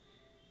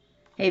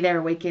Hey there,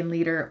 Awaken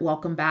Leader.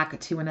 Welcome back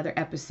to another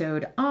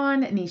episode on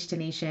Niche to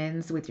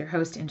Nations with your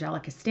host,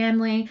 Angelica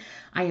Stanley.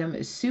 I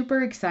am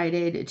super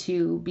excited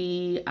to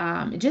be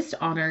just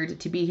honored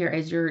to be here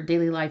as your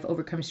daily life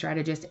overcome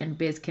strategist and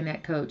biz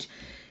connect coach.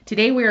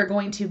 Today, we are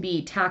going to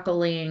be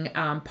tackling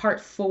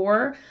part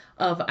 4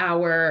 of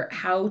our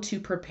how to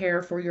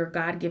prepare for your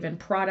God-given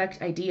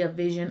product, idea,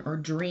 vision, or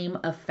dream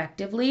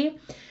effectively.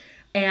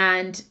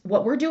 And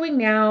what we're doing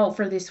now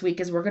for this week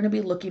is we're going to be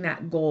looking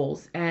at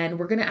goals, and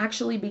we're going to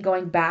actually be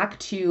going back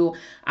to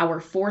our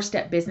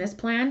 4-step business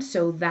plan.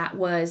 So that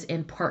was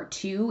in part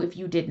 2. If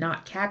you did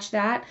not catch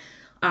that,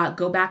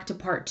 go back to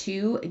part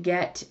 2,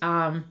 get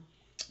the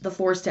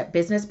 4-step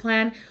business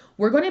plan.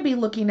 We're going to be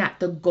looking at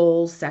the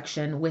goals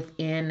section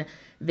within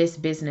this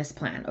business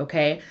plan.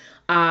 Okay.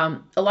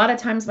 A lot of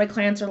times my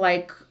clients are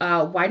like,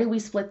 why do we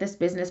split this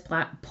business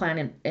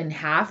plan in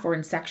half or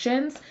in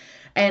sections?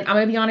 And I'm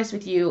going to be honest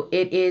with you,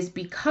 it is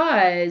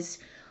because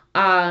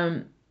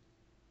you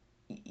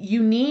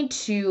need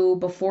to,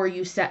 before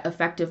you set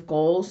effective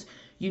goals,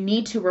 you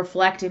need to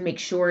reflect and make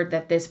sure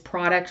that this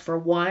product, for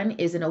one,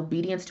 is in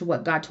obedience to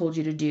what God told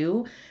you to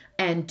do.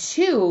 And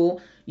 2,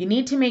 you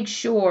need to make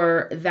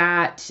sure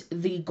that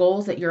the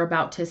goals that you're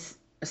about to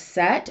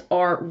set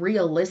are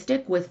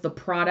realistic with the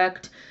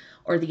product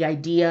or the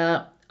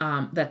idea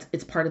that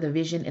it's part of the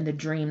vision and the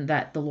dream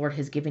that the Lord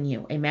has given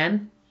you.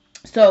 Amen.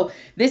 So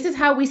this is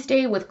how we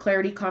stay with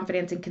clarity,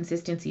 confidence, and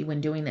consistency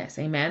when doing this.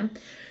 Amen.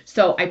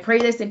 So I pray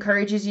this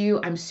encourages you.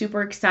 I'm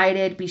super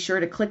excited. Be sure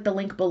to click the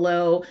link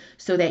below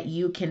so that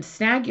you can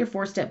snag your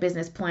 4-step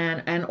business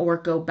plan and or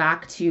go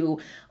back to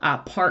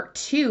part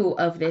 2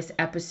 of this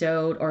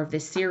episode or of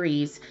this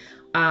series.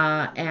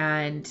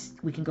 And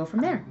we can go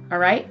from there. All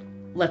right,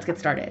 let's get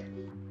started.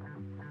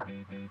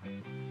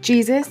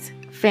 Jesus,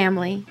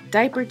 family,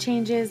 diaper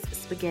changes,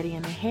 spaghetti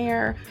in the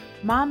hair,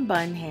 mom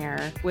bun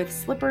hair, with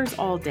slippers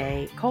all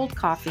day, cold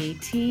coffee,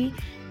 tea,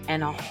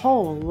 and a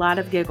whole lot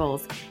of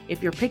giggles.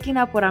 If you're picking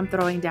up what I'm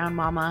throwing down,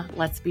 mama,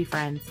 let's be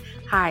friends.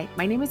 Hi,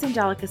 my name is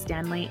Angelica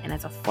Stanley, and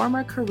as a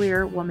former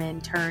career woman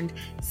turned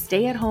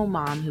stay-at-home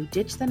mom who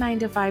ditched the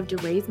 9-to-5 to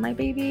raise my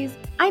babies,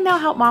 I now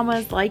help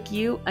mamas like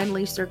you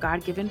unleash their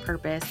God-given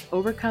purpose,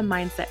 overcome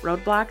mindset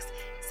roadblocks,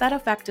 set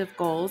effective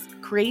goals,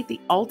 create the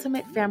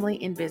ultimate family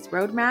in biz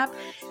roadmap,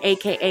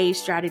 aka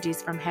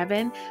strategies from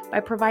heaven, by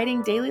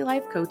providing daily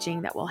life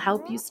coaching that will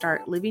help you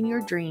start living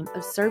your dream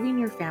of serving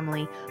your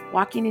family,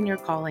 walking in your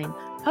calling,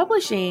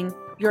 publishing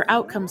your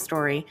outcome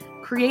story,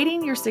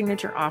 creating your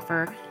signature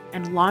offer,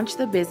 and launch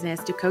the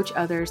business to coach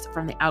others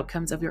from the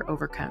outcomes of your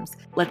overcomes.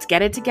 Let's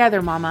get it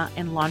together, mama,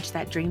 and launch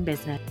that dream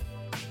business.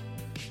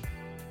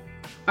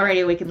 All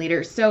right, Awaken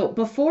Leaders. So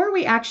before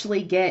we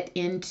actually get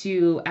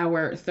into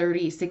our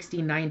 30,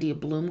 60, 90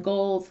 Bloom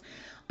goals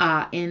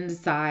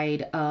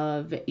inside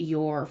of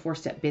your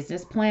 4-step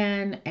business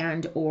plan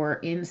and or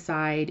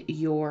inside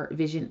your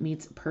Vision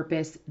Meets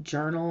Purpose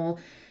journal,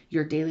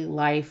 your daily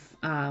life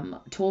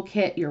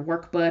toolkit, your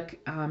workbook,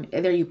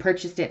 either you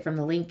purchased it from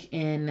the link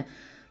in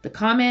the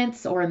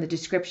comments or in the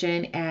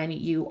description, and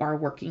you are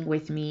working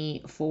with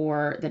me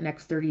for the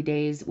next 30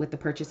 days with the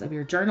purchase of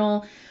your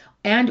journal,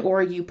 and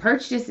or you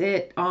purchase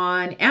it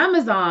on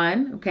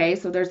Amazon. Okay,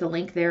 so there's a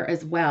link there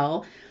as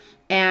well,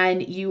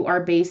 and you are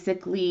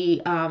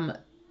basically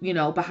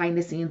behind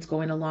the scenes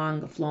going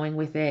along, flowing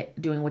with it,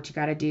 doing what you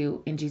got to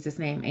do in Jesus'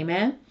 name.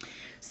 Amen.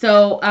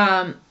 So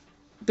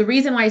the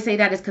reason why I say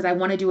that is because I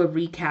want to do a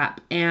recap,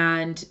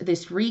 and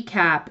this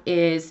recap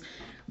is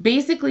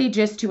basically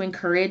just to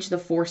encourage the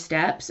 4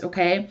 steps.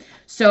 Okay.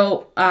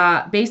 So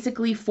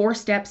basically 4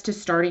 steps to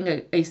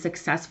starting a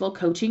successful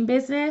coaching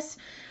business.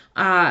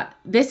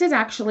 This is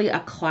actually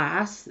a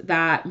class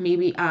that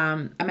maybe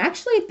I'm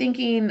actually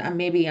thinking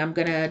maybe I'm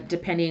gonna,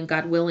 depending,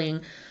 God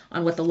willing,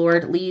 on what the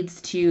Lord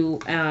leads to,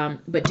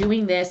 but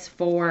doing this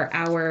for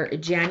our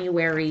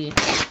January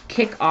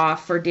kickoff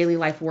for daily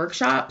life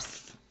workshops.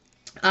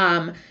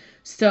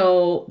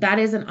 So that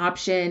is an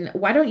option.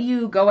 Why don't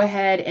you go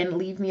ahead and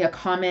leave me a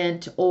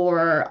comment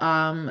or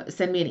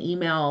send me an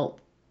email,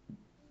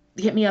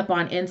 hit me up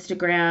on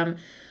Instagram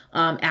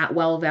at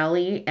Well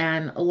Valley,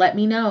 and let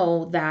me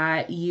know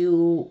that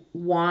you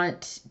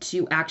want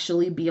to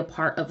actually be a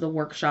part of the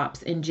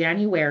workshops in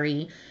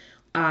January.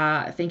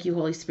 Thank you,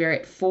 Holy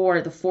Spirit,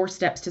 for the 4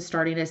 steps to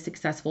starting a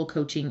successful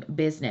coaching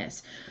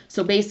business.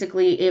 So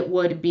basically it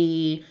would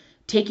be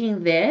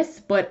taking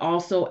this, but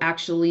also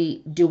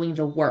actually doing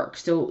the work.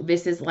 So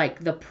this is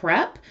like the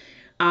prep.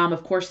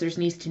 Of course, there's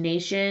Niche to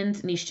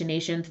Nations,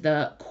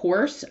 the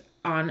course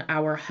on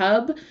our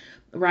hub,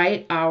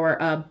 right?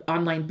 Our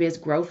online biz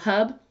growth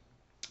hub.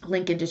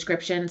 Link in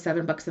description,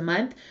 $7 a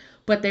month.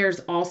 But there's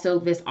also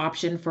this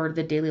option for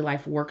the daily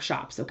life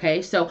workshops.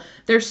 Okay. So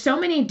there's so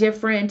many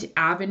different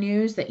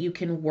avenues that you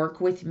can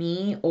work with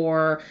me,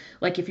 or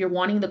like if you're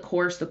wanting the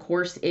course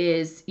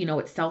is,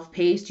 it's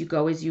self-paced. You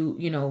go as you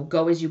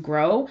go as you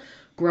grow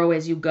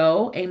as you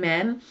go.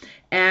 Amen.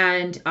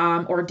 And,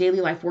 or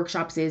daily life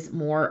workshops is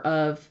more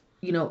of,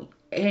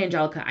 hey,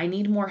 Angelica, I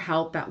need more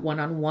help, that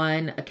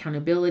one-on-one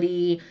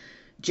accountability,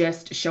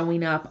 just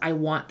showing up. I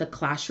want the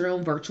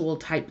classroom virtual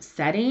type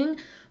setting.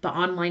 The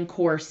online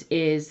course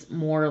is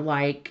more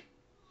like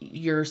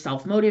you're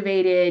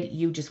self-motivated,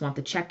 you just want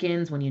the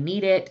check-ins when you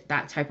need it,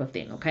 that type of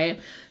thing. Okay,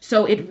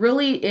 so it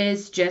really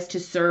is just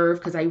to serve,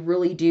 because I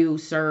really do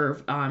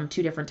serve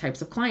two different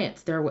types of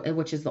clients there,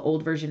 which is the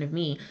old version of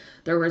me.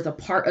 There was a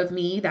part of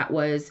me that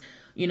was,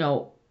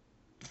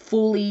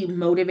 fully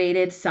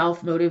motivated,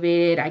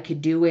 self-motivated, I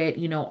could do it,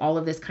 all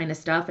of this kind of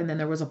stuff. And then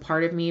there was a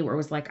part of me where it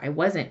was like I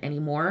wasn't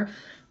anymore,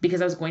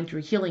 because I was going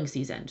through healing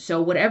season.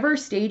 So whatever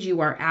stage you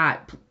are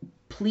at,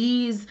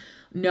 please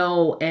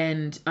know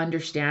and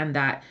understand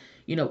that,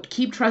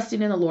 keep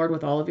trusting in the Lord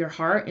with all of your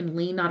heart and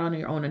lean not on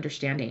your own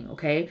understanding.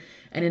 Okay.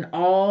 And in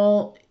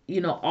all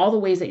the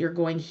ways that you're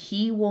going,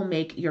 He will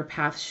make your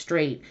path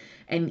straight,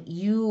 and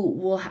you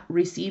will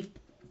receive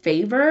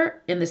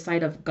favor in the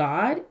sight of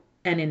God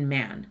and in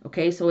man.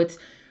 Okay. So it's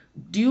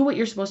do what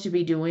you're supposed to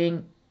be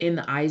doing in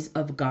the eyes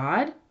of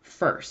God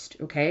first.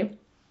 Okay.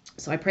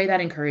 So I pray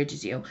that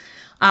encourages you.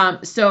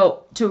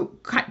 So to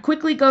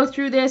quickly go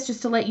through this,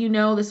 just to let you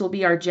know, this will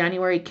be our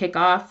January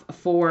kickoff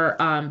for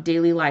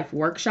daily life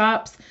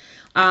workshops.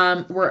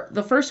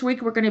 The first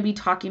week we're going to be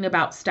talking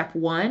about step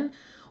 1,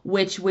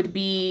 which would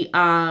be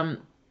brainstorming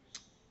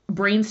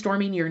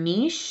your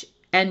niche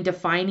and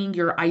defining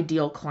your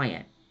ideal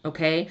client.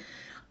 Okay.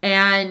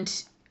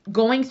 And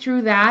going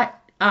through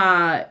that,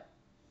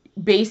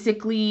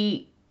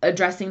 basically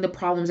addressing the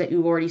problems that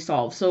you've already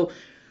solved. So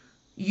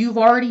you've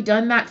already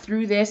done that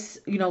through this,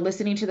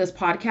 listening to this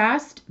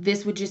podcast.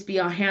 This would just be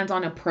a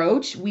hands-on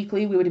approach.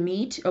 Weekly, we would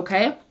meet,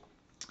 okay?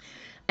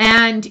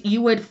 And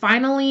you would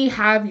finally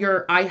have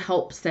your I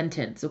help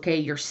sentence, okay?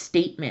 Your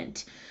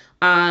statement.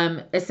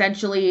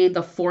 Essentially,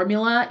 the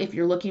formula, if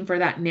you're looking for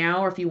that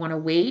now or if you want to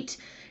wait,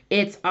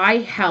 it's I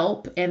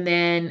help and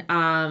then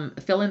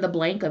fill in the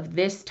blank of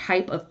this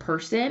type of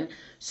person.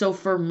 So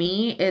for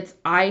me, it's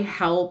I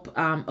help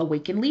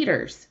awaken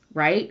leaders,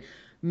 right?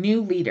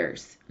 New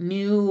leaders,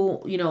 new,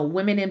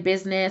 women in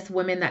business,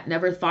 women that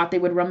never thought they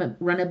would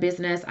run a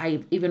business.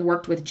 I even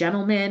worked with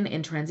gentlemen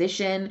in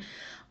transition.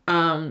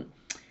 But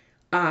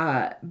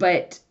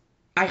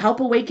I help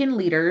awaken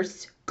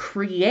leaders,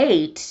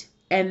 create,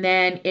 and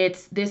then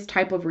it's this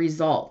type of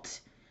result.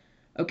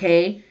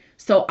 Okay.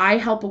 So I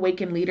help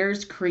awaken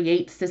leaders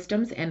create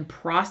systems and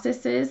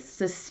processes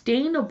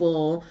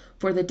sustainable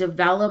for the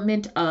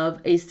development of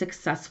a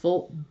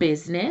successful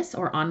business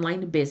or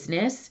online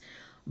business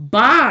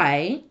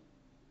by,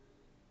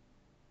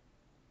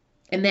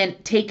 and then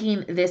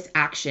taking this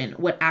action.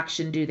 What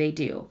action do they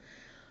do?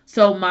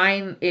 So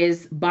mine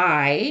is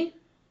by,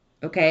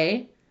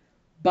 okay,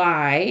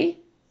 by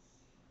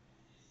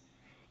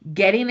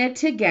getting it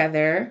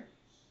together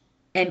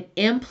and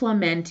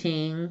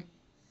implementing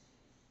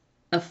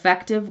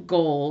effective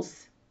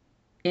goals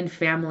in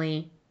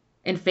family,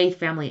 in faith,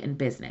 family, and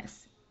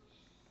business.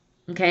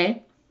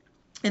 Okay.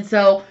 And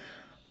so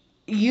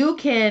you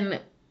can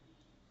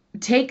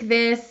take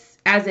this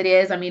as it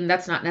is. I mean,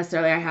 that's not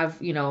necessarily I have,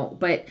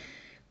 but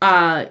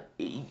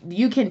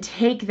you can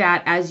take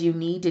that as you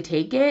need to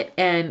take it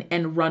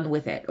and run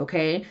with it.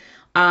 Okay.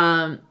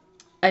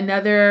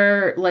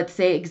 Another, let's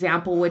say,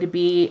 example would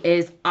be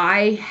is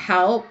I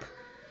help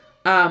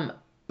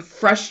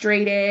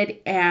frustrated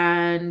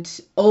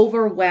and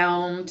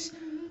overwhelmed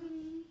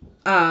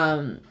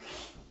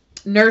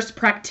nurse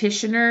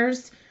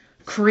practitioners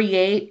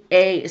create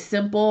a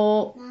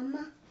simple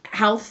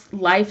health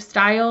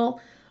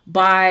lifestyle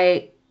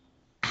by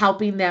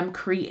helping them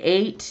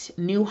create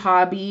new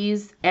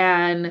hobbies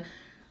and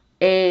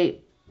a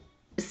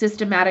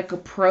systematic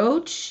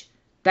approach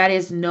that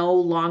is no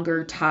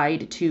longer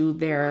tied to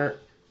their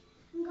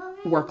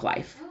work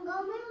life.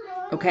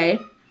 Okay?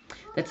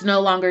 That's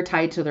no longer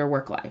tied to their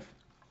work life.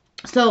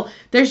 So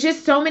there's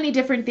just so many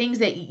different things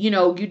that,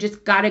 you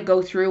just got to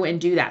go through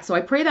and do that. So I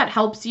pray that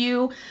helps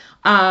you.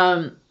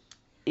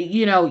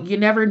 You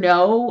never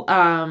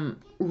know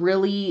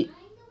really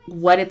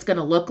what it's going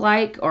to look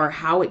like or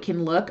how it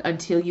can look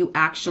until you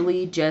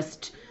actually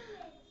just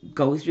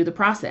go through the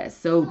process.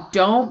 So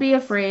don't be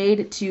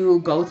afraid to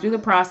go through the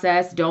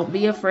process. Don't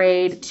be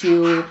afraid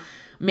to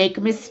make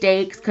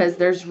mistakes, because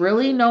there's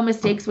really no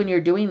mistakes when you're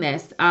doing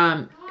this.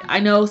 I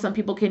know some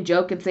people can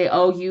joke and say,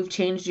 oh, you've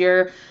changed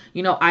your,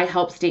 I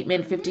help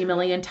statement 50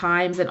 million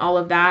times and all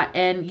of that.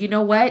 And you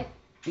know what?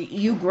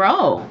 You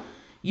grow.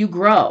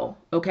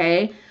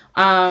 Okay.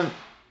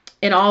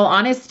 In all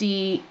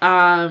honesty,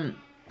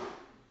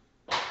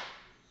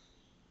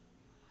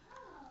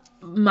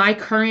 my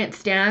current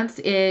stance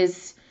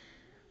is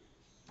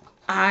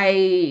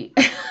I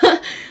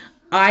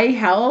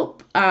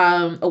help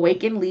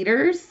awaken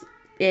leaders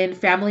in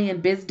family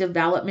and biz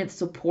development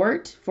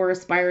support for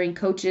aspiring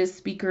coaches,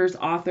 speakers,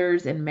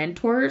 authors, and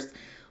mentors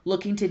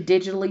looking to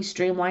digitally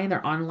streamline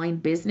their online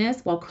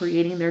business while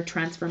creating their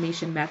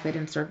transformation method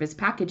and service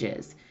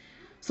packages.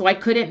 So I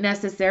couldn't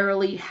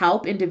necessarily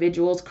help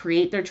individuals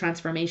create their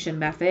transformation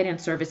method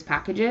and service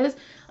packages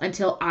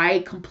until I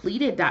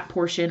completed that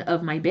portion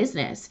of my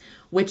business,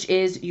 which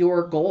is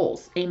your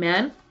goals.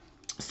 Amen.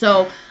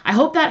 So I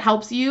hope that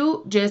helps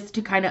you just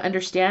to kind of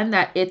understand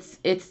that it's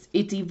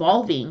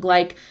evolving.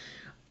 Like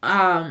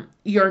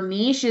your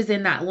niche is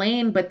in that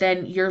lane, but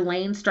then your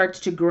lane starts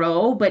to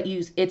grow, but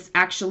it's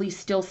actually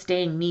still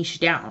staying niche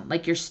down.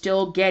 Like you're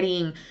still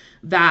getting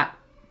that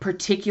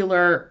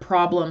particular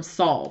problem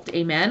solved.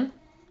 Amen.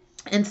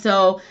 And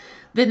so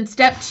then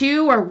step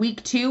 2 or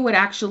week 2 would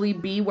actually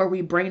be where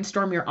we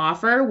brainstorm your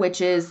offer,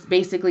 which is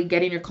basically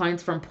getting your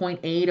clients from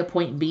point A to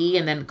point B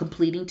and then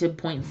completing to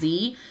point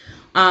Z.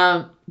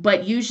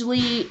 But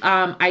usually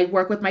I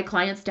work with my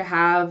clients to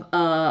have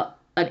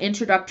an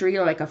introductory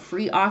or like a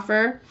free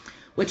offer,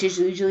 which is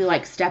usually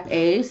like step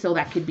A. So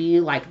that could be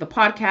like the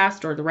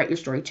podcast or the Write Your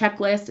Story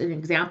checklist, an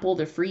example,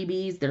 their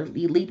freebies, their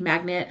lead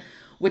magnet,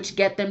 which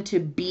get them to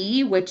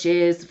B, which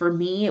is for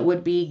me, it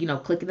would be,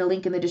 clicking the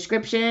link in the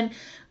description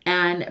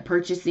and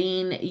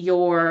purchasing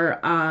your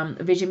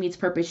Vision Meets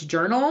Purpose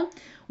journal,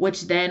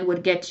 which then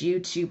would get you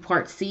to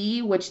part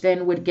C, which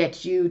then would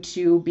get you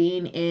to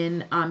being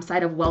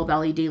inside of Well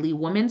Valley Daily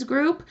Women's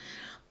Group,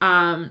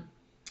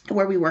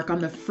 where we work on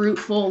the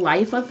fruitful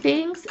life of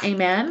things.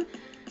 Amen.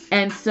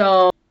 And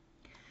so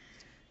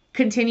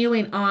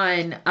continuing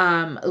on,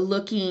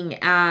 looking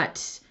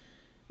at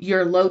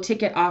your low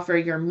ticket offer,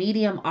 your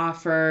medium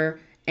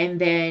offer,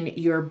 and then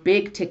your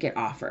big ticket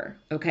offer.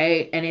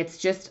 Okay. And it's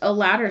just a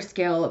ladder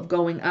scale of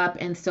going up.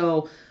 And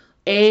so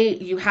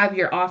you have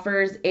your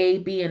offers A,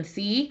 B, and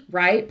C,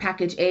 right?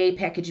 Package A,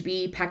 package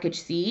B,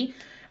 package C.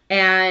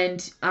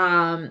 And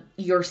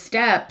your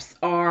steps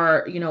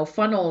are,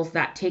 funnels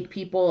that take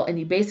people, and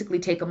you basically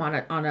take them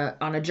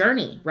on a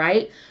journey,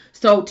 right?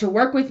 So to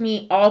work with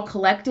me all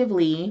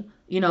collectively,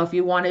 if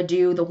you want to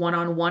do the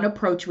one-on-one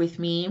approach with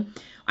me,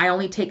 I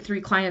only take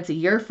 3 clients a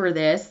year for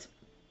this,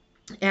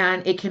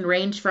 and it can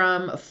range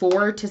from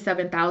 4 to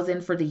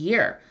 7,000 for the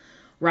year,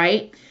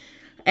 right?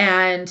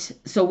 And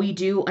so we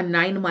do a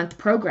 9-month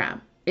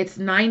program. It's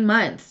 9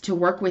 months to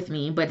work with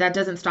me, but that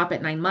doesn't stop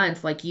at 9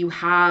 months. Like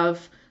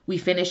we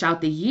finish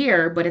out the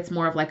year, but it's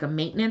more of like a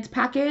maintenance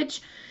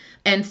package.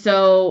 And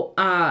so,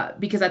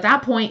 because at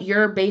that point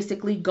you're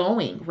basically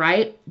going,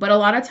 right? But a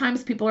lot of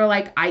times people are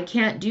like, I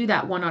can't do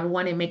that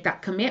one-on-one and make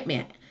that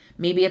commitment.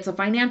 Maybe it's a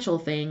financial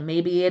thing.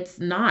 Maybe it's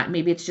not.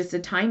 Maybe it's just a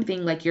time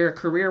thing. Like you're a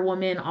career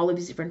woman, all of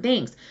these different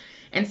things.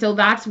 And so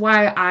that's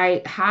why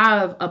I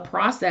have a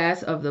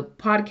process of the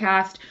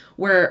podcast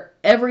where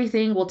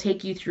everything will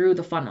take you through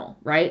the funnel,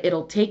 right?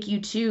 It'll take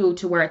you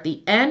to where at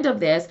the end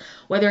of this,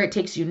 whether it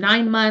takes you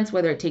 9 months,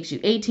 whether it takes you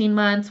 18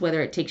 months,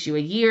 whether it takes you a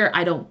year,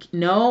 I don't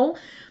know.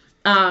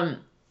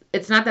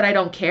 It's not that I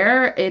don't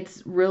care.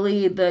 It's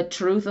really the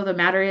truth of the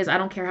matter is I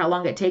don't care how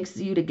long it takes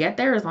you to get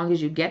there, as long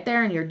as you get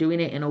there and you're doing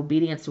it in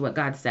obedience to what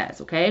God says,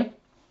 okay?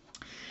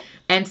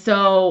 And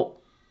so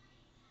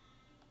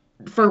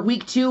for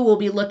week 2, we'll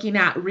be looking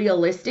at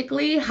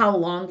realistically how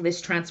long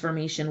this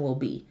transformation will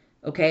be,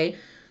 okay?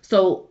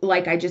 So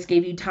like I just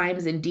gave you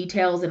times and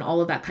details and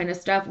all of that kind of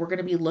stuff. We're going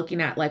to be looking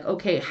at like,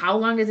 okay, how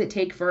long does it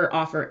take for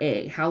offer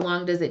A? How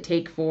long does it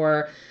take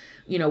for,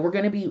 we're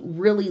going to be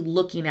really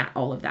looking at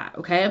all of that,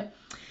 okay?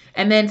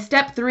 And then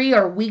step 3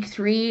 or week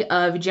 3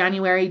 of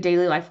January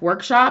Daily Life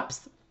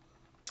Workshops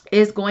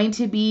is going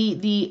to be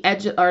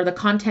the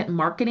content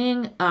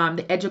marketing,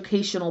 the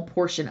educational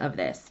portion of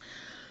this.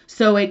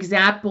 So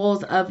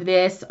examples of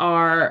this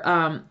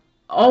are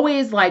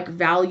always like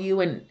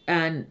value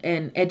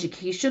and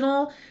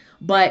educational,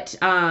 but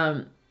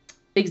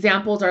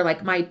examples are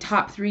like my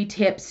top 3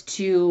 tips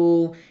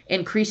to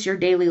increase your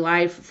daily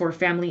life for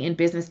family and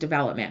business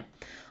development.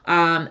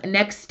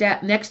 Next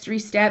 3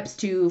 steps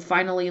to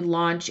finally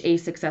launch a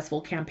successful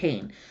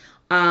campaign.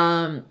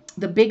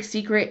 The big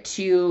secret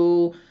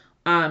to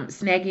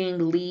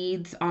snagging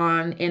leads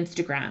on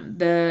Instagram.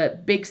 The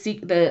big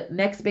secret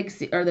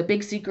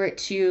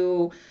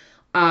to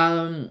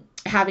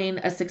having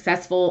a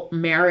successful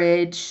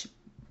marriage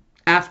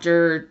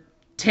after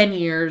 10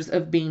 years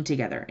of being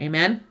together.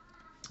 Amen.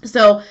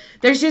 So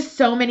there's just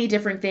so many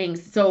different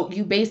things. So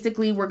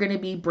we're going to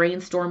be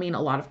brainstorming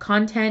a lot of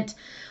content.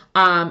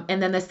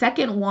 And then the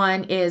second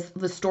one is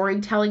the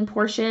storytelling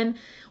portion,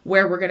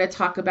 where we're going to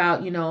talk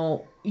about,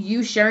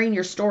 you sharing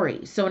your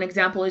story. So an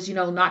example is,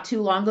 not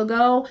too long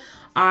ago,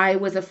 I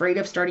was afraid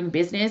of starting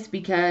business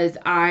because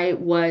I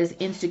was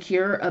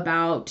insecure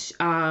about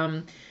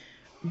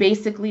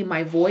basically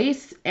my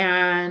voice,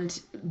 and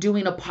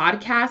doing a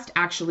podcast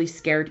actually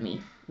scared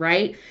me.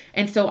 Right.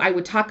 And so I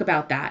would talk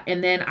about that,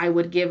 and then I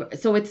would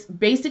so it's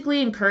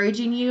basically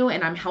encouraging you,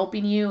 and I'm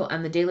helping you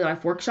on the Daily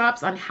Life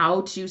Workshops on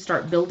how to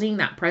start building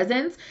that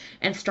presence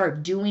and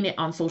start doing it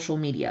on social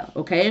media.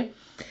 Okay.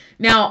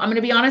 Now I'm going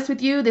to be honest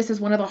with you. This is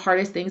one of the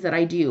hardest things that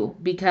I do,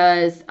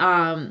 because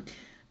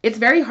it's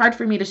very hard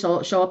for me to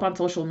show up on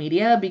social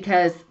media,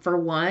 because for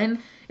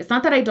one, it's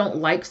not that I don't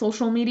like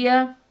social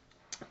media.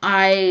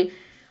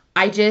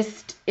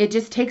 It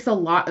just takes a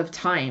lot of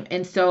time.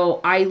 And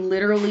so I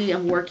literally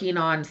am working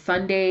on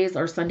Sundays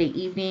or Sunday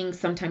evenings,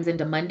 sometimes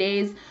into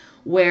Mondays,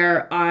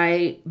 where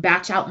I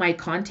batch out my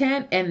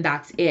content, and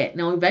that's it.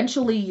 Now,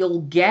 eventually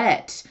you'll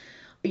get,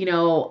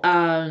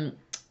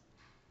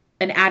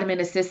 an admin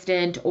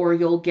assistant, or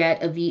you'll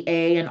get a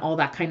VA and all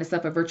that kind of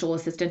stuff, a virtual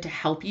assistant to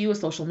help you, a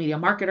social media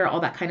marketer,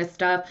 all that kind of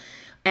stuff.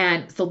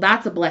 And so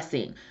that's a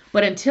blessing.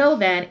 But until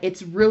then,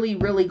 it's really,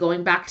 really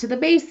going back to the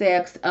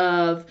basics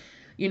of,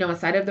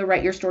 inside of the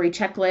Write Your Story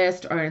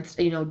checklist,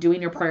 or,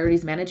 doing your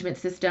priorities management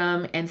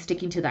system and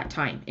sticking to that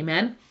time.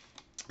 Amen.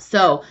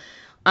 So,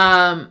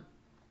 the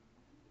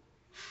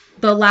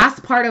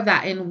last part of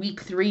that in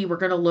week 3, we're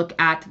going to look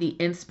at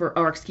it's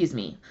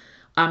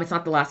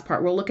not the last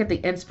part. We'll look at the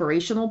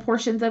inspirational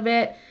portions of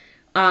it.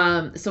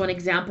 So an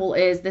example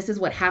is, this is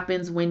what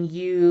happens when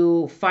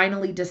you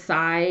finally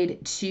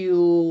decide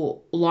to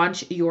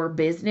launch your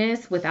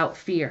business without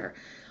fear.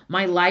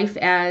 My life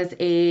as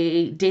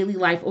a daily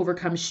life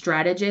overcome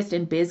strategist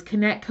and biz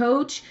connect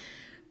coach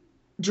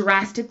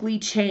drastically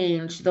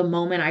changed the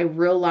moment I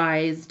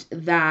realized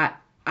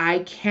that I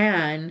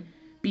can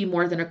be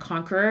more than a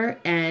conqueror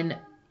and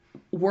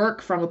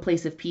work from a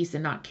place of peace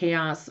and not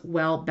chaos,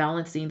 while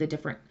balancing the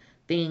different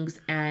things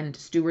and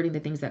stewarding the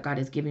things that God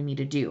has given me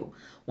to do.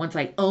 Once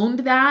I owned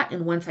that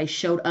and once I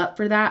showed up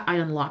for that, I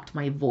unlocked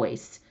my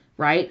voice,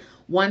 right?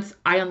 Once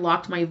I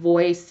unlocked my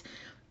voice,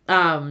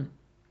 and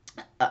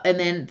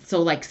then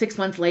so like 6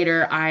 months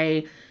later,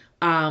 I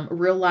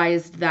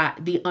realized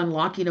that the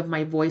unlocking of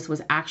my voice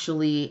was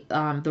actually,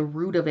 the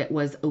root of it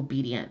was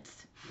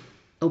obedience.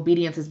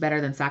 Obedience is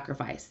better than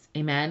sacrifice.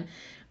 Amen.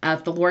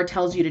 If the Lord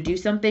tells you to do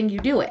something, you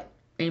do it.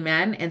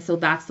 Amen. And so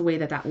that's the way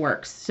that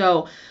works.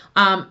 So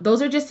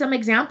those are just some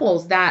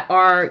examples that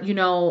are,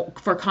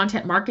 for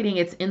content marketing,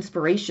 it's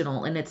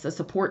inspirational and it's a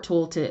support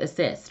tool to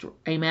assist.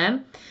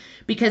 Amen.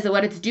 Because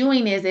what it's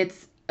doing is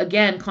it's,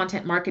 again,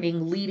 content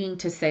marketing leading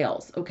to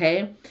sales.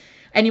 Okay.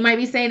 And you might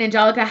be saying,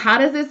 Angelica, how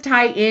does this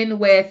tie in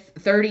with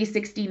 30,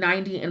 60,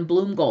 90 and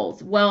Bloom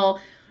goals? Well,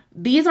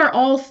 these are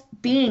all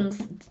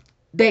things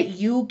that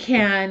you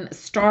can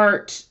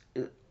start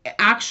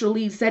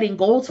actually setting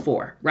goals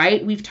for,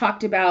 right? We've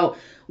talked about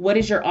what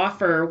is your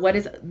offer?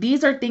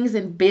 These are things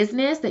in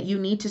business that you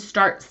need to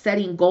start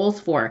setting goals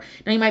for.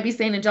 Now you might be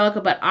saying, Angelica,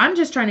 but I'm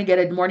just trying to get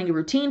a morning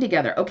routine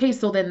together. Okay,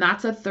 so then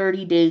that's a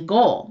 30-day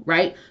goal,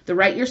 right? The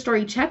Write Your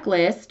Story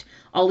checklist,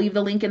 I'll leave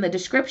the link in the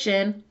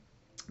description.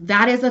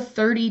 That is a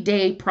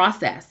 30-day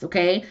process,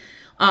 okay?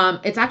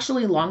 It's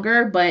actually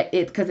longer, but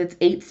because it's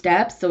 8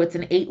 steps, so it's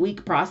an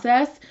 8-week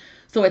process.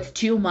 So it's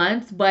 2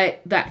 months,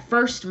 but that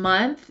first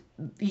month,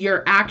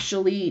 you're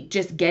actually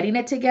just getting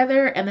it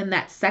together. And then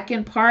that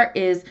second part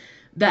is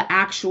the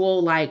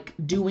actual,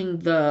 doing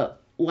the,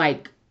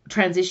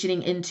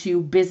 transitioning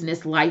into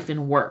business life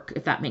and work,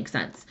 if that makes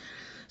sense.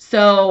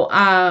 So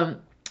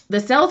the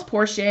sales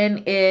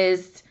portion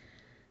is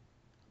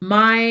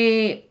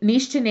my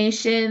Niche to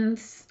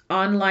Nations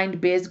Online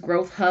Biz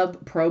Growth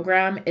Hub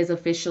program is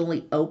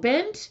officially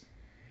opened.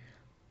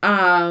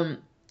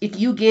 If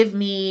you give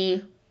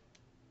me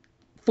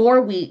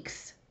 4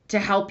 weeks to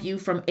help you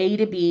from A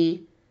to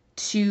B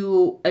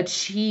to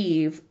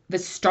achieve the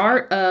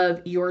start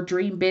of your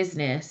dream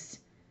business,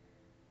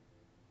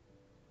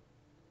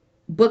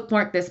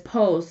 bookmark this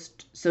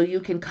post so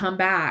you can come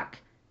back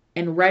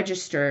and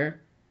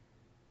register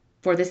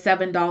for the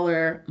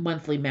 $7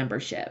 monthly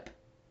membership.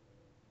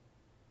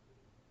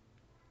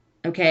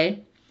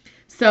 Okay?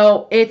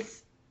 So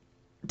it's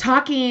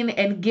talking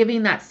and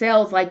giving that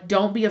sales,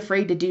 don't be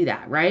afraid to do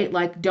that, right?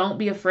 Don't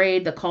be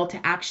afraid, the call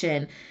to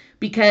action,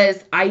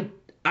 because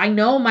I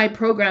know my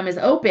program is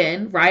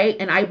open, right?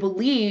 And I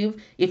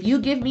believe if you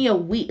give me a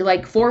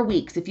week, 4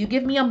 weeks, if you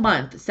give me a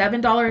month,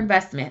 $7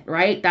 investment,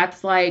 right?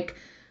 That's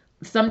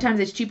sometimes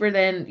it's cheaper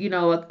than,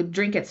 a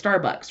drink at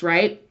Starbucks,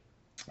 right?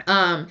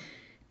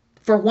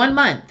 For 1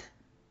 month,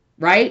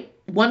 right?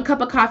 1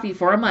 cup of coffee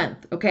for a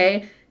month,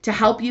 okay? To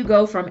help you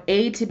go from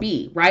A to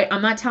B, right?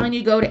 I'm not telling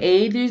you go to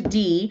A to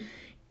D.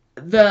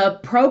 The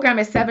program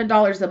is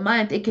 $7 a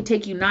month. It could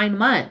take you 9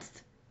 months.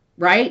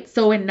 Right?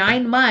 So in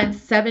 9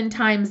 months, 7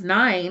 times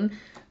 9,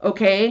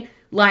 okay,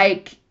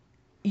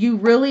 you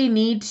really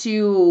need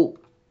to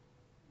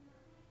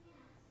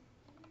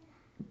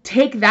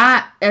take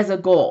that as a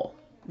goal,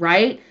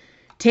 right?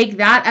 Take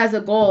that as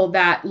a goal,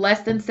 that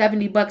less than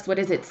 $70, what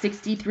is it,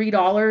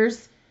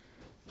 $63?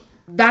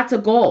 That's a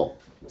goal.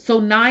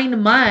 So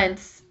 9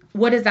 months,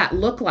 what does that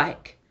look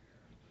like?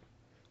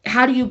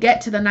 How do you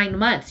get to the 9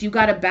 months? You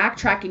got to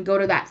backtrack and go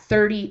to that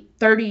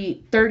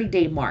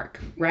 30-day mark,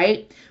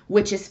 right?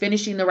 Which is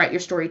finishing the Write Your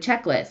Story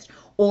checklist,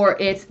 or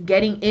it's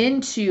getting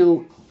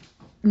into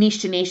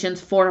Niche to Nations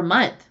for a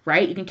month,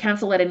 right? You can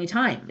cancel at any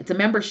time. It's a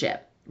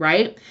membership,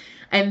 right?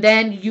 And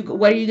then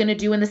what are you going to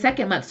do in the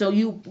second month? So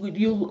you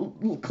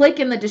click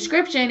in the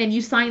description and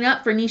you sign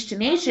up for Niche to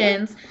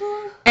Nations,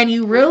 and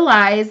you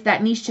realize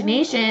that Niche to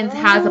Nations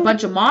has a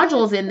bunch of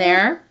modules in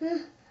there,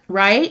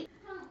 right?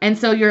 And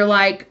so you're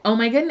like, oh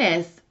my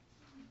goodness,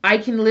 I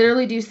can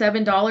literally do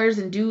 $7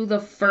 and do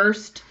the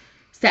first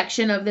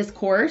section of this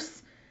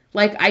course.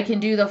 I can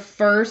do the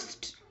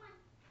first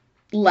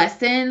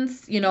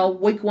lessons,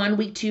 week 1,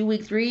 week 2,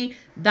 week 3.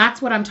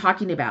 That's what I'm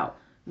talking about,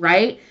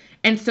 right?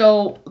 And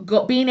so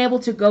being able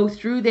to go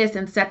through this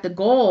and set the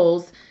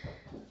goals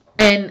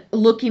and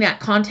looking at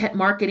content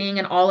marketing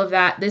and all of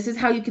that. This is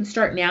how you can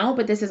start now,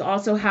 but this is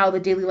also how the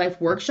daily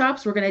life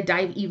workshops, we're going to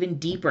dive even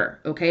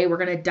deeper. Okay. We're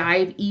going to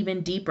dive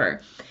even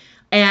deeper.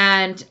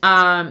 And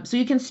so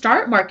you can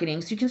start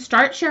marketing. So you can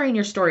start sharing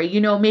your story.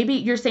 You know, maybe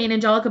you're saying,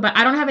 Angelica, but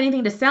I don't have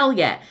anything to sell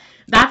yet.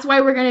 That's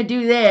why we're going to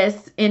do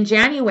this in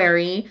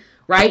January,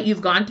 right?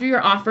 You've gone through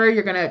your offer.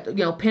 You're going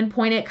to,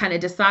 pinpoint it, kind of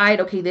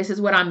decide, okay, this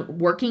is what I'm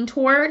working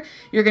toward.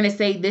 You're going to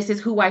say, this is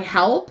who I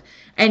help.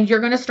 And you're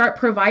going to start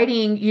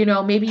providing,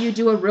 maybe you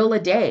do a reel a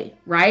day,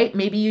 right?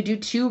 Maybe you do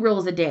 2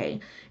 reels a day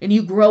and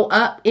you grow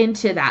up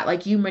into that,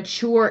 like you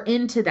mature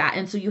into that.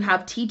 And so you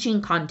have teaching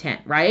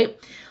content, right?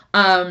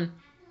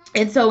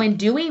 And so in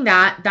doing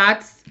that,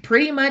 that's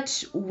pretty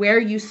much where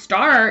you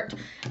start,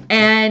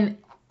 and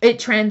it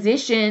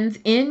transitions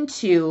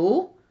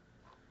into,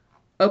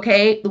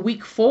 okay, the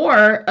week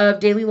 4 of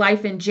daily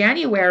life in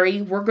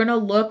January. We're going to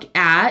look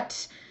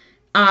at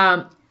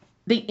the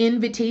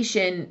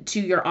invitation to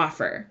your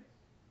offer.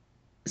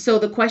 So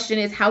the question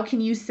is, how can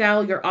you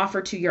sell your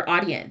offer to your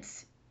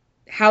audience?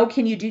 How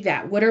can you do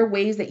that? What are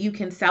ways that you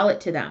can sell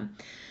it to them?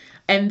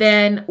 And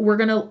then we're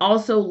going to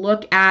also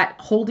look at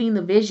holding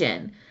the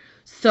vision.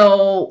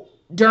 So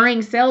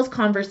during sales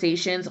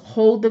conversations,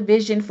 hold the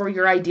vision for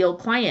your ideal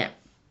client.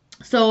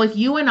 So if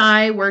you and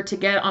I were to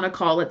get on a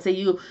call, let's say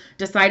you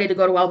decided to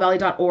go to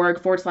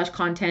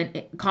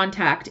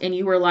wellvalley.org/contact, and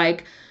you were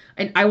like,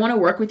 and I want to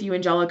work with you,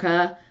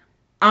 Angelica.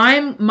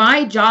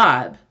 My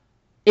job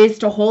is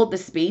to hold the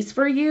space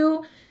for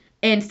you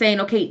and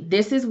saying, okay,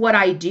 this is what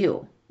I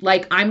do.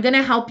 Like, I'm going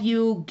to help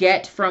you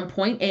get from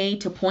point A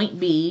to point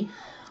B.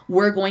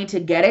 We're going to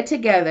get it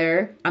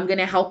together. I'm going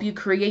to help you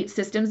create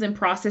systems and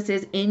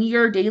processes in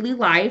your daily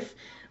life,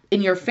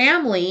 in your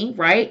family,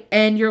 right?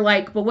 And you're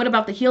like, but what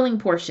about the healing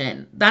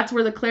portion? That's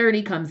where the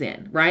clarity comes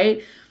in,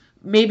 right?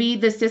 Maybe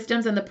the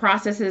systems and the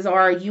processes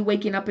are you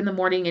waking up in the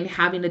morning and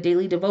having a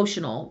daily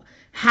devotional,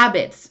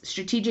 habits,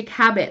 strategic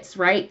habits,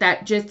 right?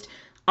 That just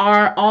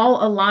are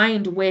all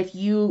aligned with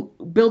you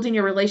building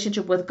your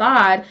relationship with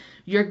God.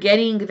 You're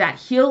getting that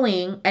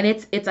healing, and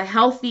it's a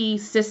healthy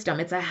system.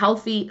 It's a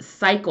healthy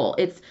cycle.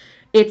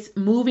 It's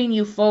moving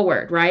you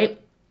forward, right?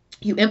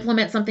 You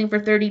implement something for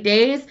 30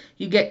 days,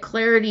 you get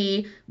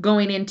clarity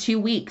going in 2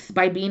 weeks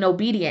by being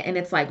obedient, and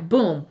it's like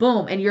boom,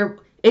 boom, and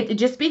it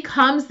just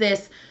becomes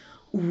this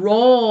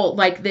roll,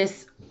 like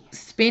this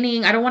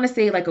spinning. I don't want to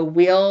say like a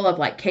wheel of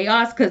like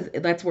chaos, because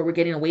that's where we're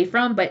getting away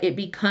from, but it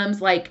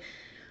becomes like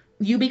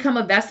you become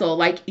a vessel,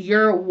 like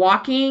you're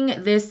walking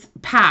this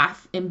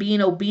path and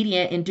being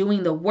obedient and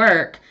doing the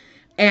work,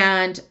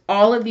 and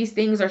all of these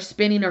things are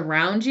spinning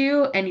around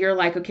you, and you're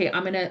like, okay,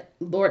 the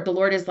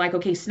Lord is like,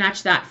 okay,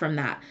 snatch that from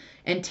that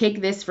and take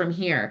this from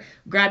here,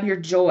 grab your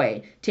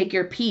joy, take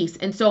your peace.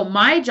 And so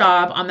my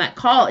job on that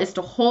call is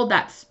to hold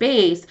that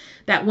space,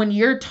 that when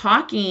you're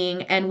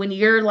talking and when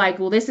you're like,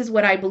 well, this is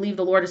what I believe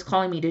the Lord is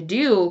calling me to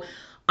do,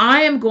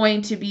 I am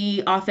going to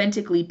be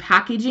authentically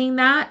packaging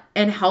that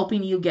and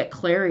helping you get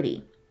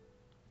clarity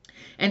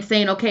and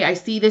saying, okay, I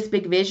see this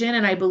big vision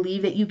and I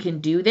believe that you can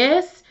do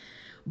this,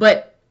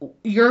 but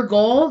your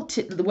goal,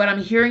 what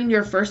I'm hearing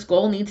your first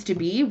goal needs to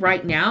be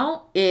right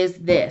now is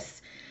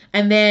this.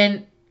 And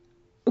then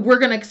we're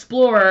going to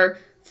explore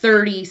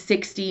 30,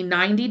 60,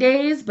 90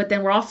 days, but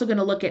then we're also going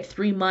to look at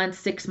 3 months,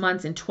 6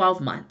 months, and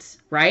 12 months,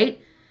 right?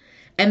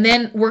 And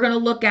then we're going to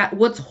look at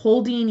what's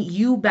holding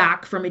you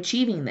back from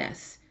achieving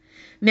this.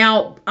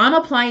 Now, I'm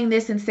applying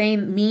this and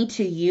saying me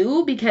to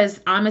you because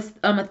I'm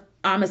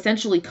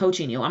essentially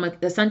coaching you.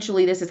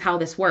 Essentially, this is how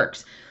this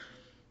works.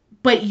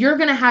 But you're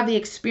going to have the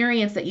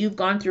experience that you've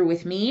gone through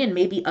with me and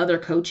maybe other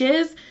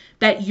coaches,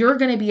 that you're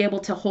going to be able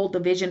to hold the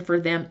vision for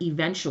them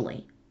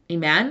eventually.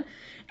 Amen.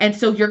 And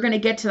so you're going to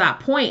get to that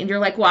point and you're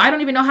like, well, I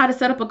don't even know how to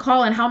set up a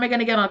call, and how am I going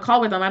to get on a call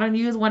with them? I don't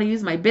want to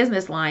use my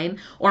business line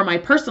or my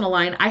personal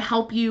line. I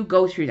help you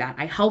go through that.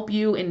 I help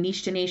you in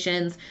Niche to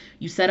Nations.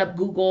 You set up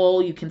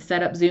Google, you can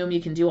set up Zoom,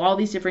 you can do all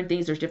these different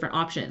things. There's different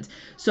options.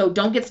 So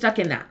don't get stuck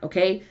in that.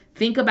 Okay.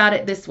 Think about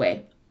it this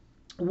way.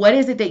 What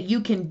is it that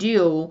you can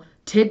do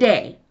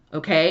today?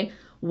 Okay.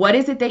 What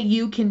is it that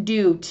you can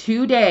do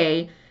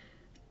today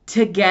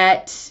to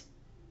get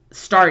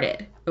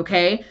started?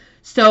 Okay.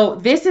 So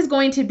this is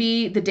going to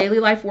be the daily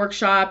life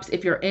workshops.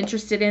 If you're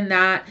interested in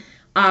that,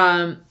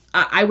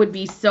 I would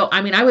be so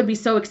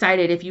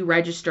excited if you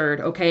registered.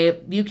 Okay.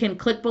 You can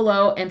click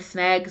below and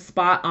snag a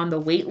spot on the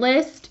wait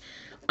list.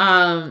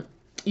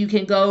 You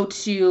can go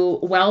to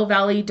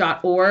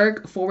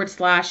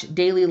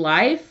wellvalley.org/daily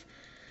life,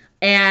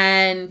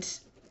 and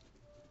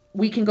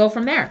we can go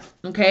from there.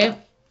 Okay.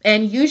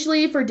 And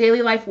usually for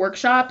daily life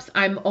workshops,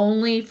 I'm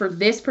only for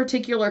this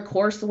particular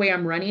course, the way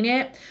I'm running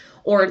it,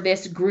 or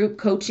this group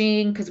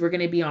coaching, because we're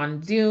going to be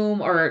on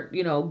Zoom or,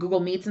 Google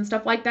Meets and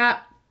stuff like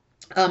that,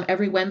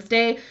 every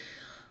Wednesday,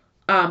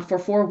 for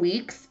 4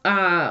 weeks.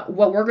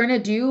 What we're going to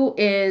do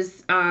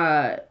is,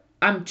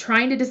 I'm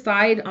trying to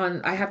decide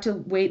on, I have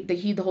to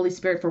heed the Holy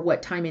Spirit for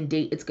what time and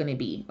date it's going to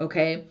be.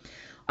 Okay.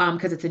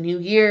 Because it's a new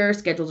year,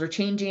 schedules are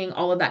changing,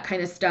 all of that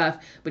kind of stuff.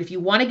 But if you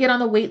want to get on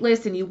the wait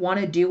list and you want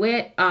to do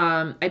it,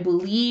 I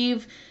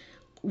believe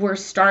we're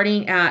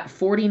starting at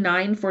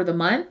 $49 for the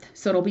month.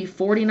 So it'll be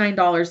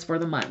 $49 for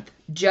the month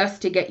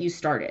just to get you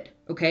started.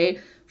 Okay.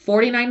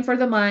 $49 for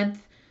the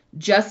month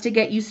just to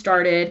get you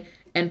started.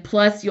 And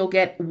plus you'll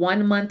get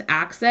 1 month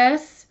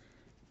access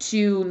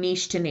to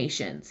Niche to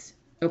Nations.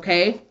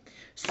 Okay.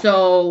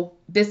 So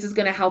this is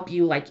going to help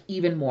you like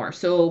even more.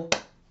 So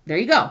there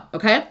you go.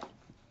 Okay.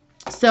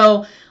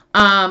 So,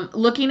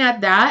 looking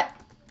at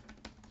that,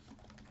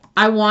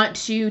 I want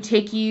to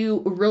take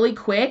you really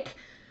quick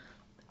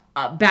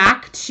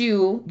back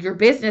to your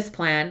business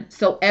plan.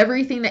 So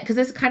everything that, because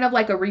this is kind of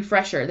like a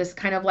refresher, this is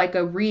kind of like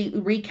a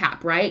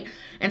recap, right?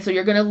 And so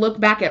you're going to look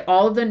back at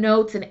all of the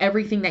notes and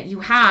everything that you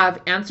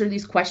have, answer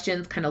these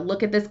questions, kind of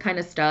look at this kind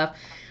of stuff.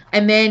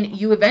 And then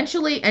you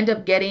eventually end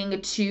up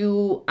getting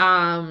to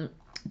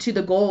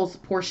the goals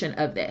portion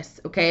of this.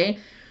 Okay.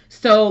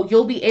 So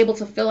you'll be able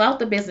to fill out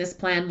the business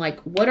plan. Like,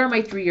 what are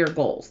my 3-year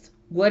goals?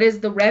 What is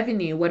the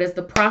revenue? What is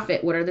the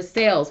profit? What are the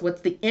sales?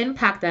 What's the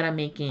impact that I'm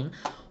making?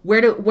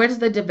 Where's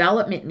the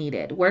development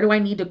needed? Where do I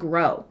need to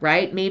grow,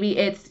 right? Maybe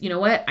it's, you know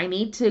what, I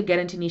need to get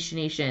into Niche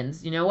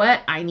Nations. You know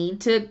what, I need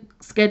to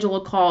schedule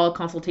a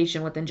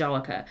consultation with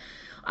Angelica.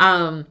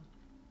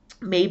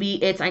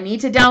 Maybe it's, I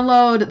need to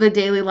download the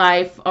Daily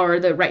Life or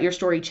the Write Your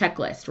Story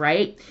checklist,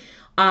 right?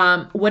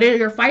 What are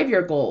your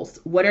 5-year goals?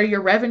 What are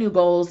your revenue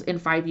goals in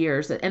 5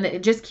 years? And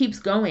it just keeps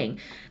going.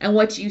 And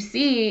what you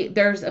see,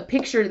 there's a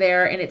picture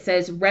there and it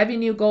says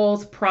revenue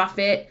goals,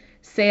 profit,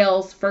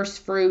 sales,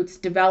 first fruits,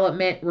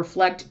 development,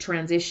 reflect,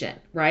 transition,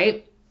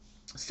 right?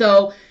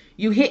 So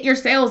you hit your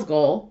sales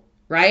goal,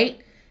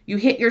 right? You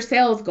hit your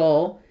sales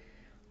goal,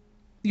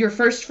 your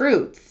first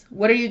fruits.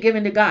 What are you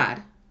giving to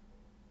God?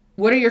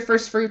 What are your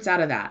first fruits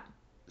out of that?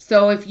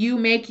 So if you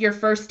make your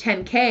first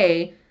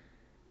 10K,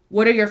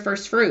 what are your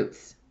first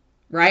fruits,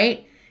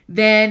 right?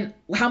 Then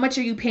how much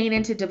are you paying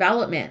into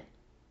development,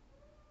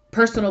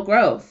 personal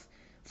growth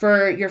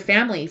for your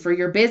family, for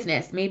your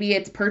business? Maybe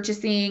it's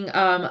purchasing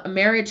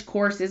marriage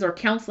courses or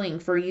counseling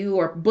for you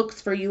or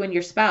books for you and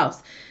your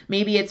spouse.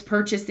 Maybe it's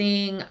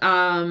purchasing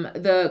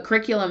the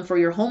curriculum for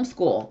your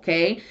homeschool,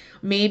 okay?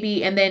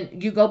 Maybe, and then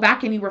you go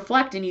back and you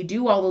reflect and you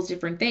do all those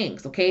different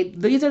things, okay?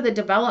 These are the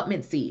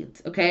development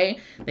seeds, okay?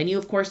 Then you,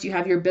 of course, you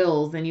have your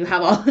bills and you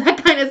have all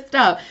that kind of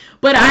stuff.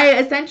 But I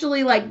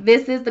essentially, like,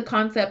 this is the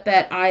concept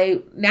that I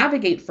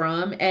navigate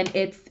from, and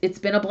it's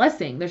been a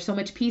blessing. There's so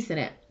much peace in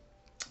it.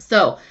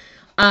 So,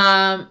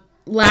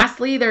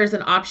 lastly, there's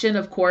an option,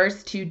 of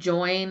course, to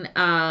join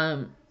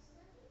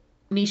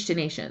Niche to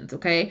Nations,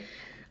 okay?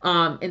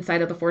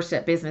 Inside of the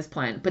 4-step business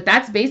plan. But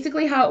that's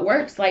basically how it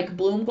works. Like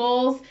Bloom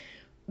Goals,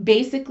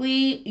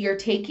 basically you're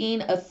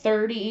taking a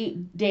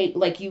 30-day,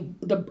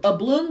 a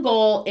Bloom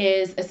Goal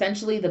is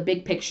essentially the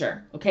big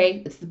picture,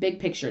 okay? It's the big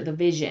picture, the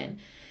vision.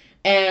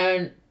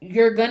 And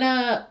you're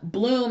gonna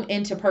bloom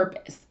into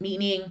purpose,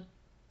 meaning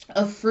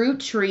a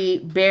fruit tree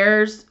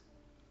bears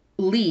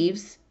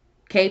leaves,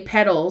 okay,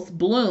 petals,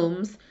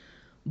 blooms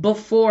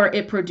before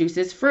it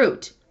produces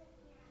fruit.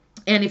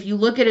 And if you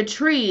look at a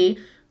tree,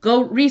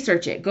 go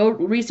research it. Go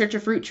research a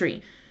fruit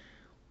tree.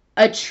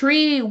 A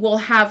tree will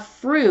have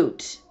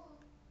fruit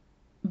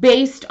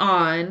based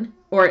on,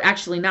 or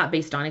actually not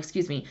based on,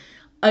 excuse me.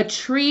 A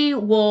tree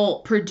will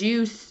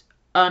produce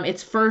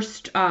its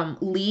first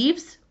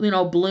leaves,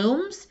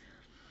 blooms.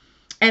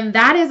 And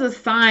that is a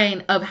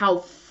sign of how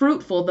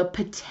fruitful, the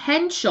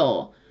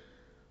potential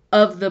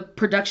of the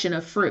production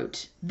of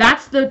fruit.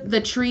 That's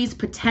the tree's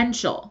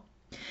potential.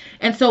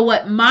 And so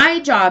what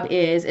my job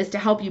is to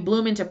help you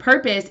bloom into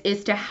purpose,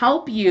 is to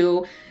help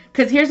you,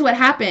 because here's what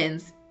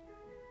happens.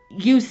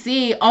 You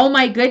see, oh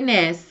my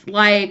goodness,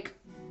 like,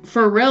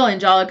 for real,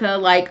 Angelica,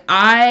 like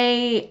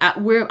I'm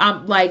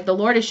like, the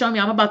Lord is showing me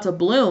I'm about to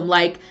bloom.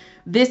 Like,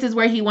 this is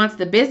where he wants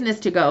the business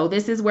to go.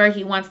 This is where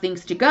he wants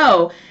things to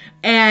go.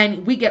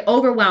 And we get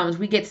overwhelmed.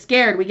 We get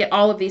scared. We get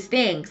all of these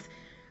things.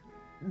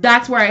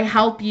 That's where I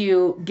help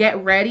you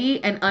get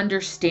ready and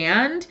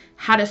understand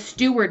how to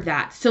steward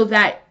that, so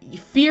that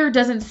fear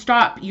doesn't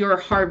stop your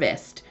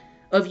harvest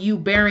of you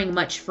bearing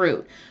much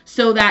fruit,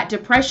 so that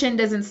depression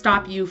doesn't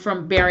stop you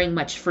from bearing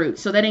much fruit,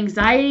 so that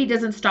anxiety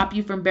doesn't stop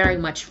you from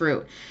bearing much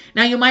fruit.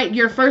 Now,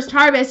 your first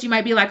harvest, you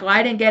might be like, well,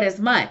 I didn't get as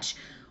much.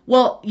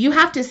 Well, you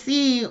have to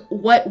see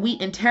what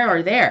wheat and tare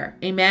are there.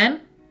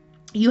 Amen.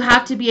 You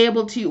have to be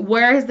able to,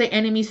 where has the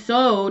enemy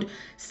sowed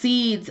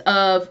seeds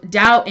of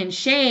doubt and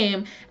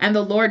shame, and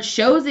the Lord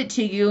shows it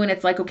to you, and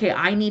it's like, okay,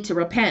 I need to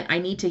repent. I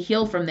need to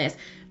heal from this.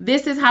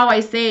 This is how I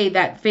say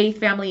that faith,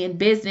 family, and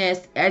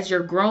business, as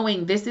you're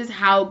growing, this is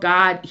how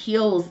God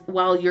heals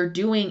while you're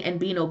doing and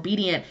being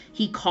obedient.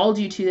 He called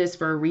you to this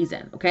for a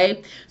reason,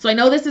 okay? So I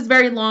know this is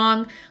very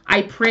long.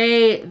 I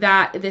pray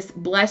that this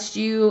blessed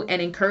you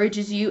and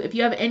encourages you. If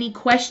you have any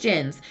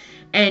questions,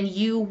 and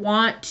you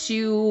want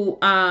to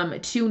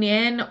tune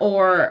in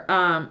or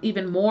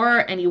even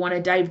more, and you want to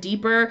dive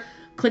deeper,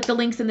 click the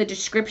links in the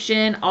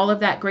description, all of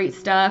that great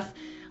stuff.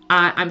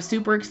 I'm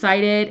super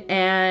excited,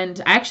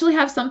 and I actually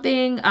have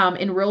something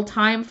in real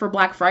time for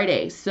Black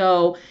Friday.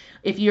 So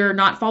If you're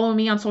not following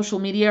me on social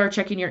media or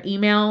checking your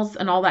emails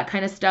and all that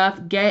kind of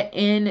stuff, get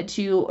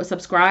into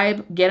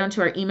subscribe, get onto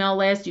our email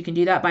list. You can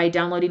do that by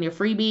downloading your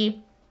freebie.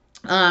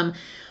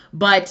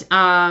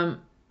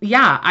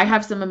 Yeah, I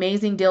have some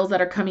amazing deals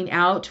that are coming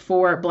out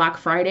for Black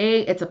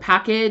Friday. It's a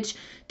package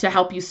to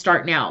help you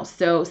start now.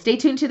 So stay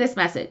tuned to this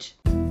message.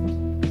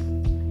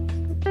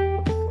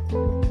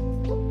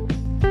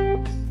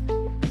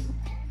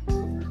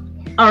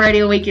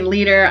 Alrighty, Awakened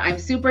Leader, I'm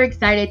super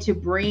excited to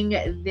bring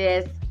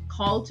this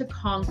Call to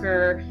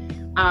Conquer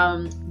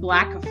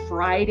Black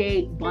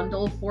Friday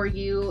bundle for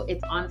you.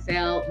 It's on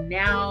sale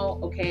now,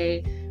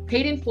 okay?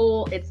 Paid in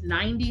full, it's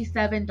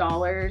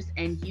 $97,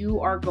 and you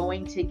are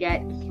going to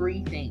get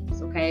 3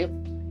 things, okay?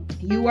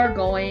 You are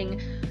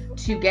going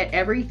to get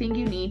everything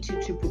you need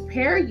to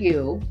prepare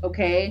you,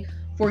 okay,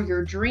 for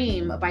your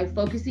dream by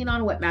focusing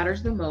on what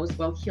matters the most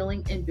while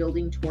healing and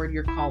building toward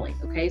your calling,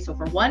 okay? So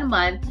for 1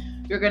 month,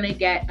 you're going to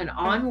get an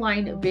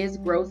online Biz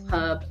Growth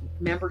Hub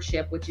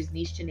membership, which is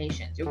Niche to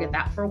Nations. You'll get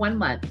that for 1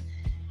 month.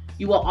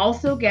 You will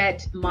also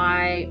get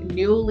my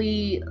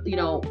newly,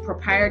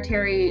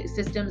 proprietary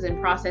systems and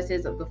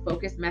processes of the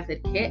Focus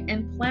Method Kit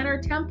and Planner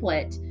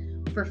Template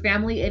for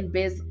family and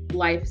biz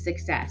life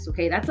success.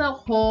 Okay, that's a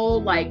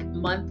whole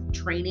month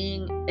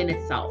training in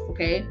itself.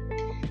 Okay,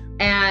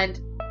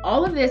 and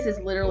all of this is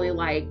literally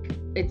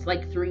it's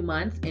 3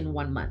 months in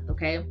 1 month.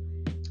 Okay,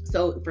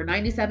 so for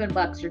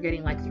 $97, you're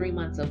getting 3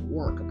 months of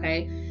work.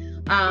 Okay.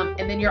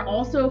 And then you're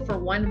also for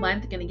 1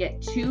 month going to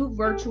get 2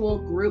 virtual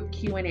group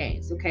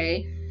Q&As.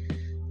 Okay.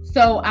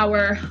 So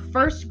our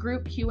first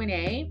group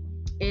Q&A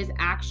is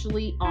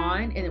actually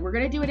on, and we're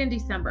going to do it in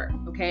December.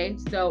 Okay.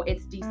 So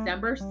it's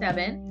December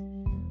 7th.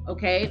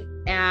 Okay.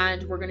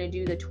 And we're going to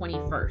do the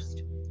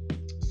 21st.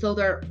 So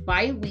they're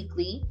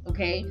bi-weekly.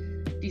 Okay.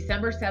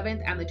 December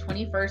 7th and the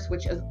 21st,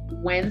 which is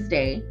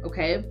Wednesday.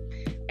 Okay.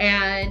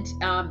 And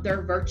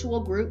they're virtual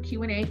group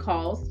Q&A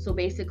calls. So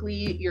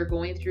basically you're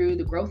going through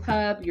the Growth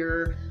Hub,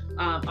 your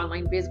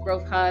online Biz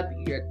Growth Hub,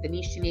 the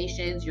Niche to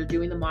Nations, you're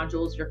doing the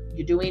modules, you're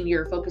doing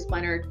your Focus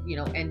Planner,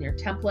 and your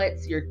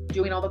templates, you're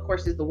doing all the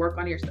courses, the work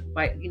on your,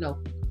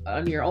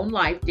 on your own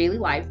life, daily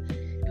life.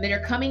 And then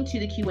you're coming to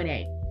the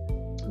Q&A.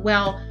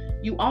 Well,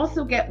 you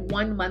also get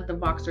 1 month of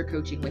Voxer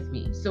coaching with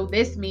me. So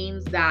this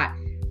means that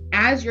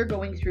as you're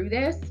going through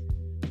this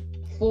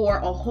for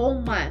a whole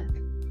month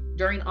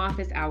during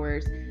office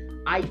hours,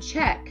 I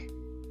check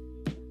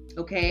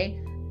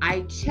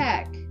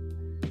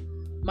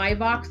my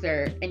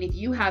Voxer, and if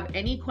you have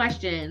any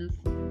questions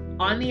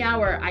on the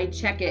hour, I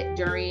check it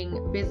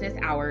during business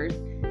hours,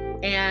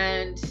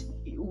 and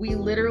we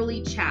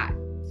literally chat,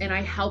 and I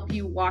help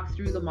you walk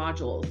through the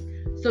modules.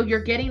 So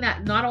you're getting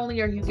that. Not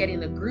only are you getting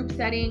the group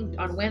setting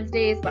on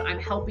Wednesdays, but I'm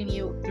helping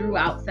you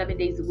throughout 7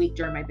 days a week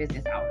during my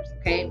business hours,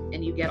 okay?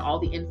 And you get all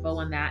the info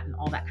on that and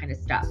all that kind of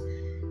stuff.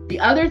 The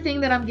other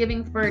thing that I'm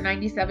giving for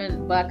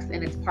 $97,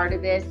 and it's part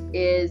of this,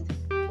 is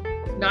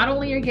not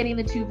only are you getting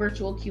the 2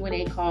 virtual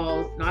Q&A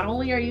calls, not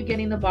only are you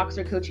getting the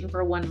Voxer coaching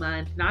for 1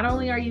 month, not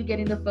only are you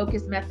getting the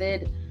Focus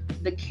Method,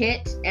 the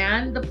kit,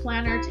 and the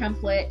planner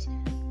template,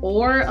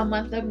 or a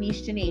month of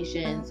Niche to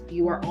Nations,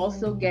 you are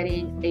also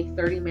getting a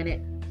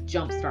 30-minute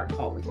jumpstart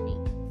call with me.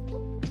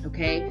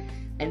 Okay?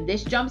 And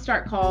this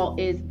jumpstart call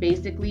is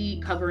basically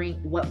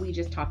covering what we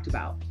just talked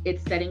about.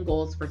 It's setting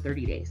goals for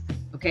 30 days.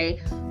 Okay?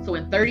 So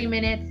in 30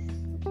 minutes,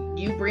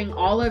 you bring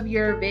all of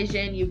your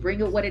vision, you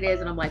bring it what it is,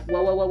 and I'm like,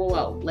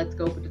 whoa. Let's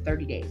go for the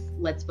 30 days.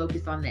 Let's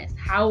focus on this.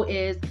 How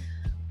is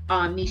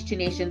Niche to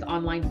Nations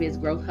Online Biz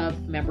Growth Hub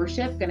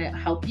membership going to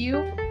help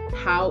you?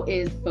 How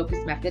is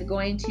Focus Method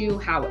going to?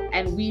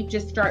 And we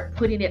just start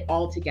putting it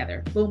all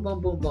together. Boom, boom,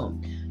 boom,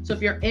 boom. So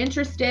if you're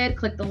interested,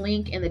 click the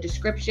link in the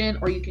description,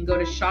 or you can go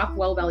to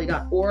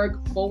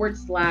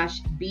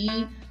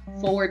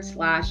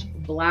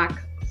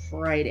shopwellvalley.org/B/Black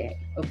Friday.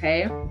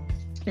 Okay.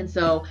 And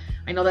so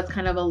I know that's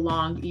kind of a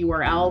long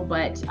URL,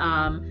 but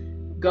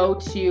go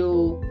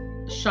to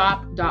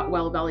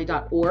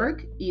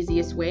shop.wellvalley.org,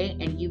 easiest way,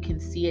 and you can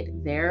see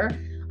it there.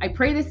 I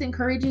pray this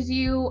encourages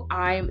you.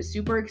 I'm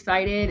super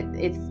excited.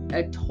 It's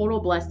a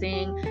total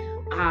blessing.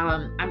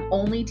 I'm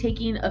only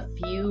taking a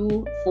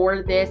few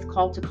for this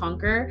Call to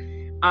Conquer.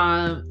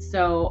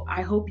 So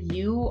I hope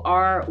you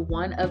are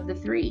one of the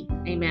 3.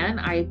 Amen.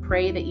 I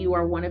pray that you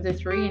are one of the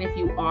 3. And if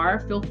you are,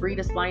 feel free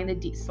to slide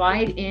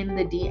in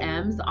the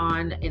DMs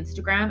on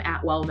Instagram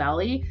at Well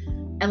Valley,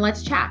 and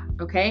let's chat.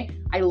 Okay.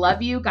 I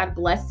love you. God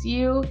bless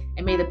you.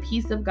 And may the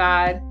peace of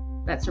God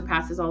that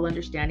surpasses all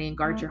understanding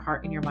guard your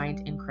heart and your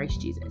mind in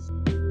Christ Jesus.